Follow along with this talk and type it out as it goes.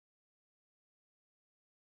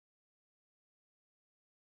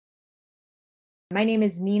My name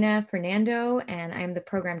is Nina Fernando, and I am the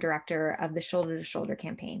program director of the Shoulder to Shoulder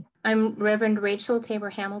campaign. I'm Reverend Rachel Tabor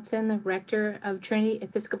Hamilton, the rector of Trinity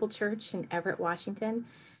Episcopal Church in Everett, Washington,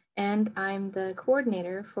 and I'm the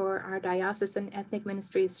coordinator for our Diocesan Ethnic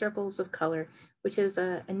Ministries Circles of Color, which is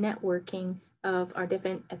a networking of our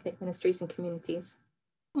different ethnic ministries and communities.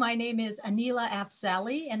 My name is Anila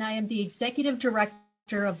Afzali, and I am the executive director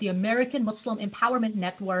of the American Muslim Empowerment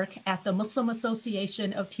Network at the Muslim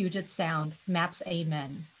Association of Puget Sound, MAPS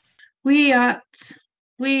Amen. We at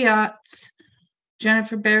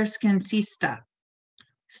Jennifer Bearskin Sista,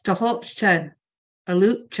 Stahopchad,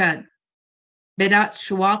 Alutchad, Bedat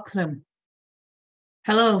Shawaklim.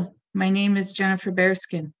 Hello, my name is Jennifer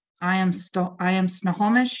Bearskin. I am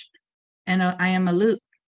Snohomish, and I am Alut.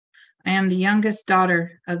 I am the youngest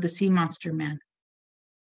daughter of the Sea Monster Man.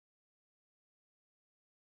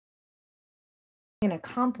 An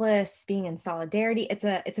accomplice, being in solidarity, it's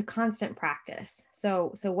a constant practice.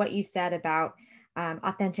 So what you said about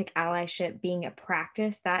authentic allyship being a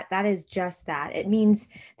practice, that is just that. It means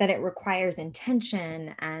that it requires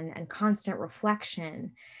intention and constant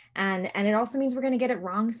reflection. And it also means we're going to get it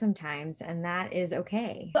wrong sometimes, and that is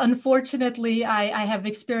okay. Unfortunately, I have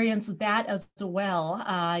experienced that as well.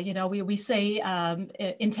 We say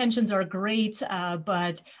intentions are great,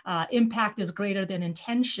 but impact is greater than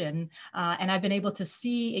intention. And I've been able to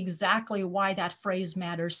see exactly why that phrase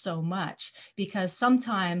matters so much, because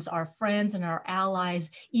sometimes our friends and our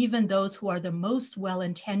allies, even those who are the most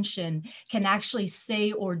well-intentioned, can actually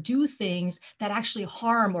say or do things that actually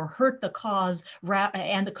harm or hurt the cause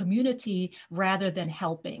and the community rather than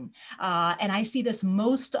helping. And I see this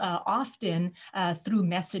most often through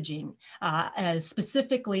messaging,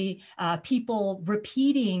 specifically people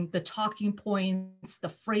repeating the talking points, the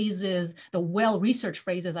phrases, the well-researched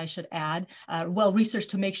phrases, I should add, well-researched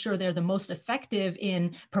to make sure they're the most effective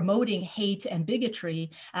in promoting hate and bigotry,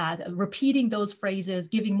 repeating those phrases,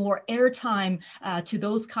 giving more airtime to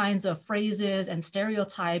those kinds of phrases and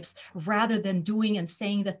stereotypes rather than doing and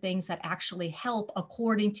saying the things that actually help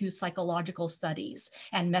according to psychological studies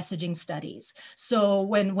and messaging studies. So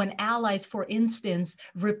when allies, for instance,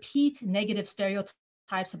 repeat negative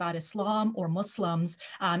stereotypes about Islam or Muslims,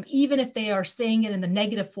 even if they are saying it in the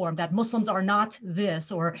negative form, that Muslims are not this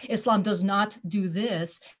or Islam does not do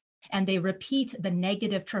this, and they repeat the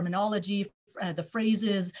negative terminology, the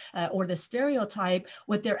phrases or the stereotype,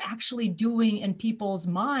 what they're actually doing in people's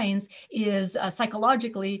minds is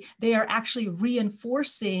psychologically, they are actually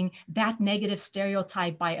reinforcing that negative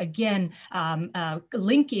stereotype by, again,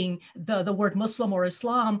 linking the word Muslim or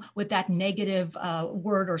Islam with that negative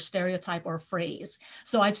word or stereotype or phrase.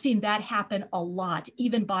 So I've seen that happen a lot,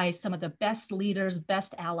 even by some of the best leaders,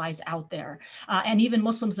 best allies out there. And even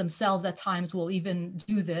Muslims themselves at times will even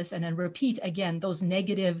do this and then repeat, again, those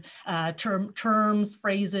negative terms,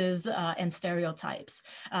 phrases, and stereotypes.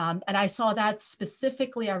 And I saw that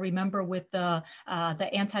specifically, I remember with the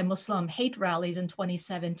anti-Muslim hate rallies in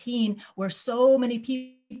 2017, where so many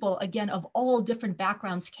people, again, of all different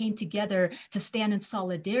backgrounds came together to stand in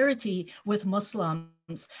solidarity with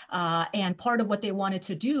Muslims. And part of what they wanted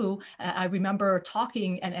to do, I remember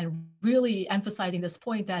talking and really emphasizing this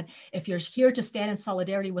point that if you're here to stand in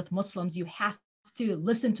solidarity with Muslims, you have to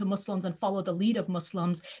listen to Muslims and follow the lead of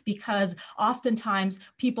Muslims, because oftentimes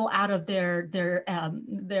people, out of their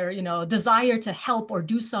desire to help or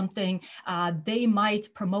do something, they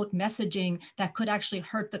might promote messaging that could actually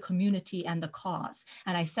hurt the community and the cause.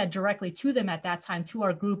 And I said directly to them at that time, to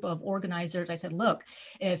our group of organizers, I said, look,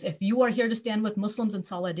 if you are here to stand with Muslims in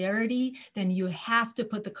solidarity, then you have to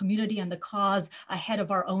put the community and the cause ahead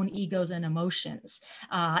of our own egos and emotions.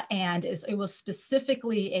 And it was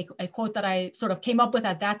specifically a quote that I sort of came up with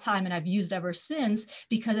at that time, and I've used ever since,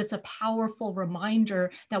 because it's a powerful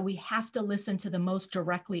reminder that we have to listen to the most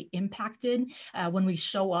directly impacted when we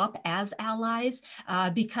show up as allies,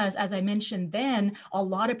 because as I mentioned then, a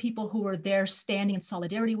lot of people who were there standing in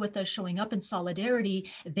solidarity with us, showing up in solidarity,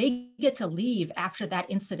 they get to leave after that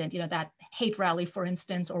incident, that hate rally, for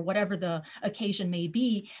instance, or whatever the occasion may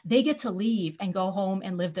be. They get to leave and go home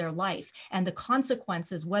and live their life. And the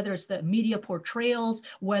consequences, whether it's the media portrayals,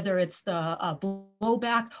 whether it's the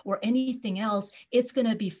blowback or anything else, it's going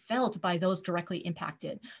to be felt by those directly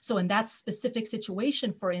impacted. So in that specific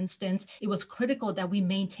situation, for instance, it was critical that we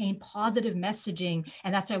maintain positive messaging.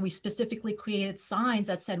 And that's why we specifically created signs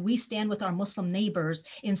that said, we stand with our Muslim neighbors,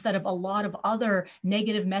 instead of a lot of other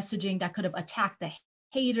negative messaging that could have attacked the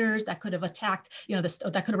haters, that could have attacked,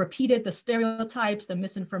 that could have repeated the stereotypes, the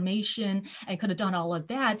misinformation, and could have done all of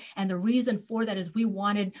that. And the reason for that is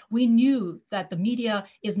we knew that the media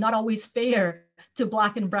is not always fair to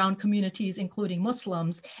Black and brown communities, including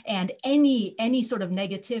Muslims, and any sort of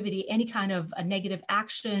negativity, any kind of a negative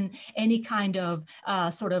action, any kind of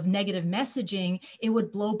sort of negative messaging, it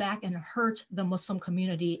would blow back and hurt the Muslim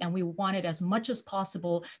community. And we wanted as much as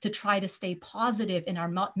possible to try to stay positive in our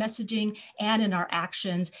messaging and in our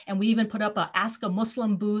actions. And we even put up a Ask a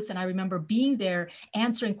Muslim booth. And I remember being there,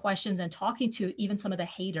 answering questions and talking to even some of the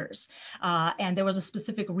haters. And there was a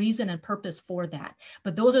specific reason and purpose for that.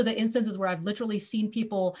 But those are the instances where I've literally seen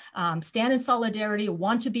people stand in solidarity,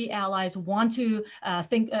 want to be allies, want to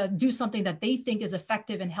do something that they think is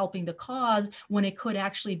effective in helping the cause when it could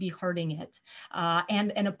actually be hurting it.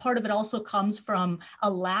 And a part of it also comes from a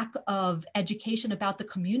lack of education about the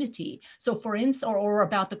community. So for instance, or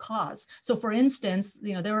about the cause. So for instance,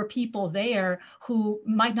 there were people there who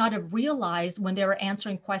might not have realized when they were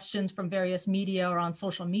answering questions from various media or on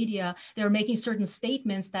social media, they were making certain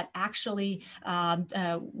statements that actually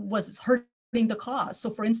was hurting the cause. So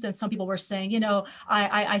for instance, some people were saying,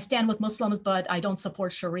 I stand with Muslims, but I don't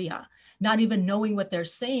support Sharia, not even knowing what they're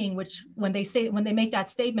saying, which when they make that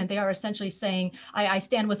statement, they are essentially saying, I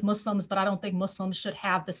stand with Muslims, but I don't think Muslims should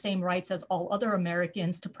have the same rights as all other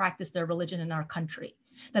Americans to practice their religion in our country.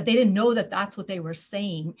 That they didn't know that that's what they were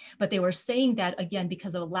saying, but they were saying that again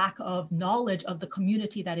because of a lack of knowledge of the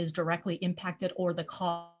community that is directly impacted or the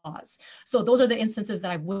cause. So those are the instances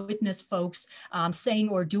that I've witnessed folks saying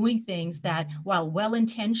or doing things that, while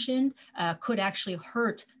well-intentioned, could actually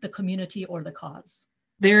hurt the community or the cause.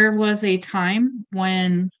 There was a time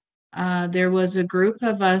when there was a group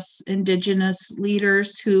of us Indigenous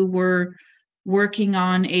leaders who were working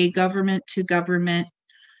on a government-to-government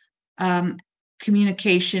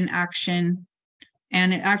communication action,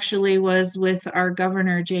 and it actually was with our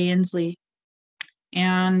governor, Jay Inslee.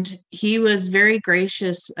 And he was very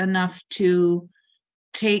gracious enough to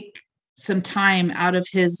take some time out of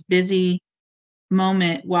his busy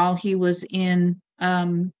moment while he was in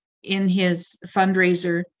his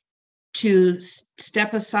fundraiser to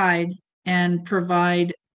step aside and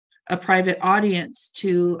provide a private audience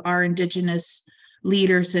to our Indigenous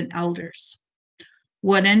leaders and elders.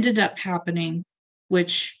 What ended up happening,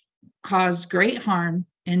 which caused great harm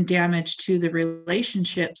and damage to the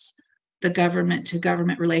relationships, the government to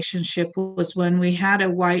government relationship, was when we had a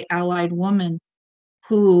white allied woman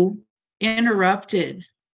who interrupted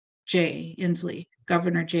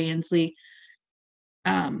Governor Jay Inslee,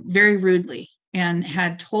 very rudely, and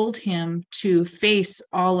had told him to face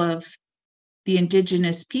all of the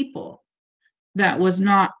Indigenous people. That was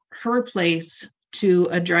not her place to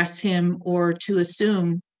address him or to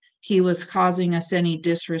assume he was causing us any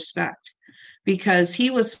disrespect, because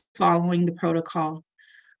he was following the protocol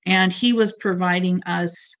and he was providing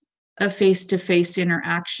us a face-to-face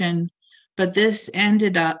interaction. But this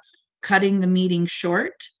ended up cutting the meeting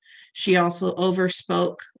short. She also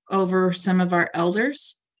overspoke over some of our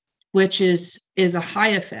elders, which is a high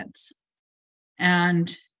offense,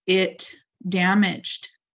 and it damaged,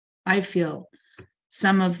 I feel,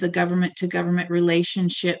 some of the government to government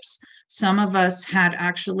relationships. Some of us had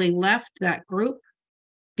actually left that group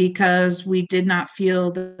because we did not feel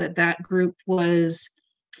that that group was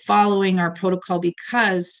following our protocol,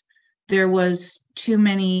 because there was too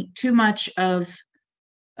much of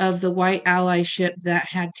the white allyship that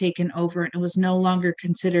had taken over, and it was no longer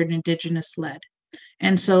considered Indigenous led.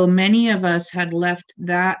 And so many of us had left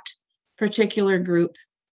that particular group,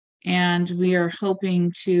 and we are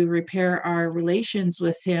hoping to repair our relations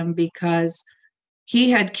with him, because he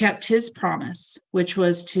had kept his promise, which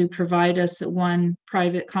was to provide us one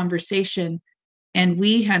private conversation. And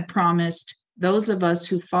we had promised those of us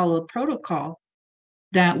who followed protocol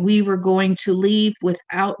that we were going to leave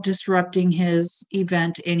without disrupting his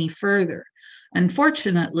event any further.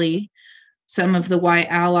 Unfortunately, some of the white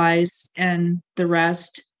allies and the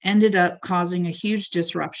rest ended up causing a huge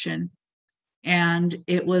disruption. And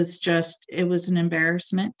it was an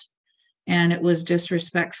embarrassment, and it was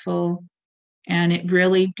disrespectful, and it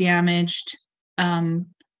really damaged a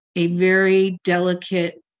very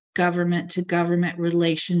delicate government to government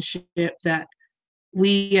relationship that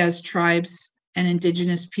we as tribes and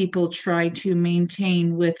Indigenous people try to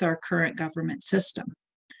maintain with our current government system.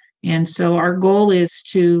 And so our goal is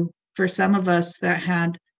for some of us that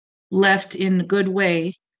had left in a good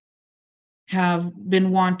way, have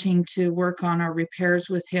been wanting to work on our repairs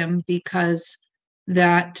with him, because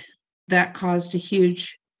that caused a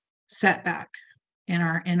huge setback in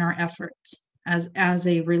our efforts as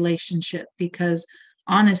a relationship. Because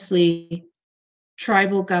honestly,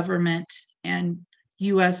 tribal government and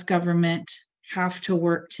US government have to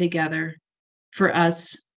work together for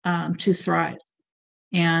us to thrive,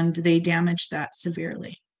 and they damaged that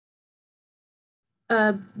severely.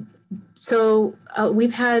 So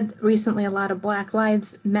we've had recently a lot of Black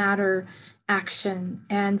Lives Matter action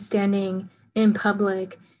and standing in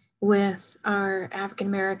public with our African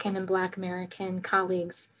American and Black American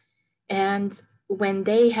colleagues. And when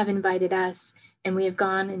they have invited us and we have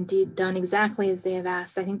gone and done exactly as they have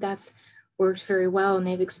asked, I think that's worked very well, and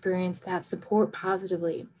they've experienced that support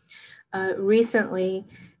positively. Recently,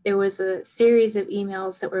 there was a series of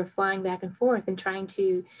emails that were flying back and forth and trying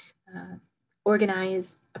to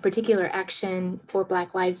organize a particular action for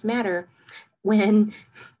Black Lives Matter when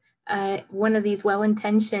one of these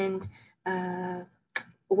well-intentioned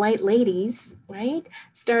white ladies, right,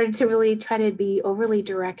 started to really try to be overly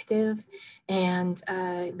directive and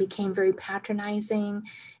became very patronizing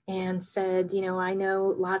and said, you know, I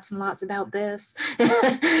know lots and lots about this.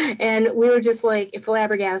 And we were just like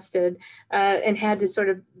flabbergasted and had to sort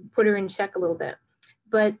of put her in check a little bit.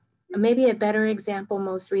 But maybe a better example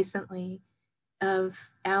most recently of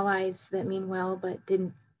allies that mean well but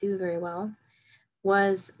didn't do very well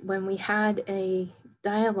was when we had a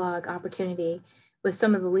dialogue opportunity with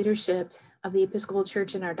some of the leadership of the Episcopal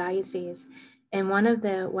Church in our diocese. And one of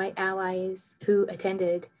the white allies who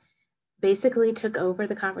attended basically took over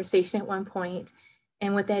the conversation at one point.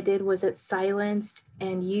 And what that did was it silenced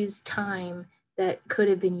and used time that could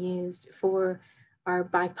have been used for our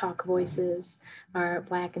BIPOC voices, our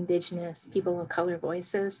Black, Indigenous, people of color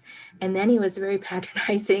voices. And then he was very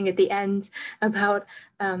patronizing at the end about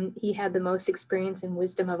he had the most experience and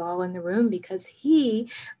wisdom of all in the room because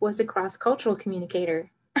he was a cross-cultural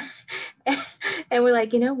communicator. And we're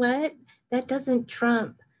like, you know what? That doesn't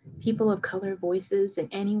trump people of color voices in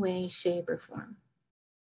any way, shape, or form.